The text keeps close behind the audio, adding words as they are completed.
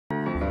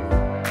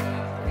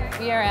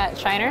We are at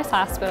Shriners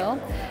Hospital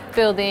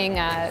building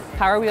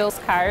Power Wheels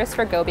cars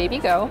for Go Baby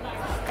Go.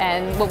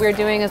 And what we're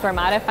doing is we're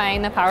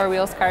modifying the Power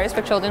Wheels cars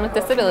for children with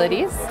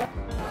disabilities.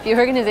 The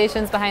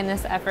organizations behind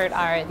this effort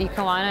are the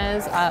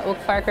Kiwanis Oak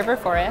Park River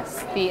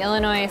Forest, the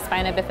Illinois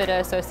Spina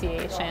Bifida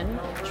Association,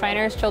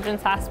 Shriners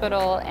Children's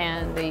Hospital,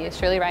 and the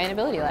Shirley and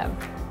AbilityLab.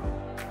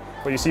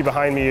 What you see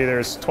behind me,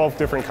 there's 12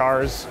 different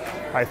cars,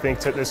 I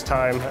think, at this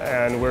time,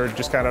 and we're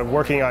just kind of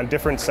working on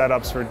different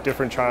setups for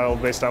different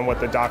child based on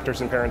what the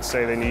doctors and parents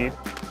say they need.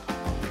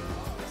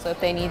 So if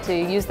they need to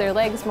use their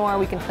legs more,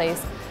 we can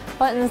place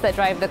buttons that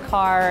drive the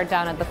car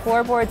down at the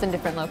floorboards in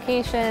different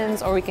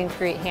locations, or we can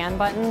create hand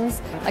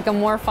buttons, like a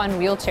more fun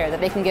wheelchair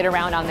that they can get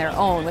around on their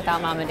own without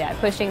mom and dad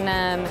pushing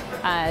them,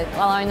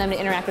 allowing them to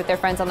interact with their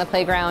friends on the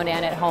playground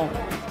and at home.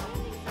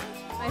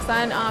 My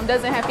son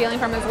doesn't have feeling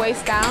from his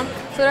waist down,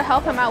 so to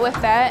help him out with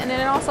that, and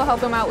then also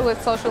help him out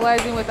with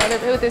socializing with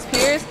his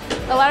peers.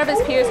 A lot of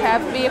his peers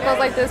have vehicles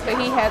like this,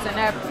 but he hasn't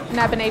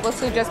not been able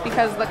to just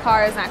because the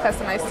car is not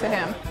customized to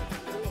him.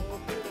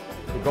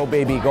 The Go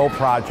Baby Go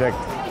project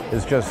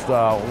is just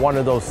one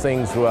of those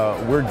things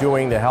we're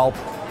doing to help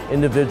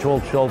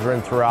individual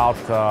children throughout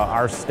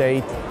our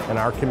state and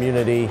our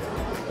community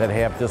that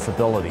have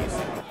disabilities.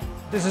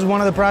 This is one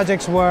of the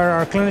projects where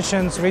our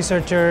clinicians,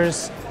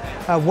 researchers,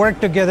 work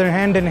together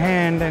hand in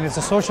hand, and it's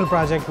a social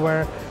project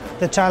where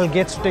the child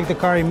gets to take the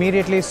car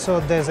immediately, so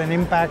there's an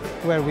impact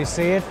where we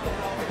see it.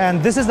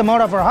 And this is the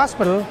motto of our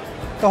hospital.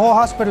 The whole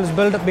hospital is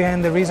built up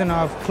behind the reason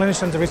of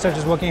clinicians and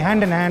researchers working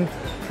hand in hand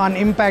on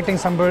impacting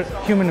some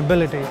human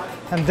ability,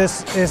 and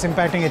this is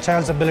impacting a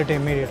child's ability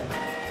immediately.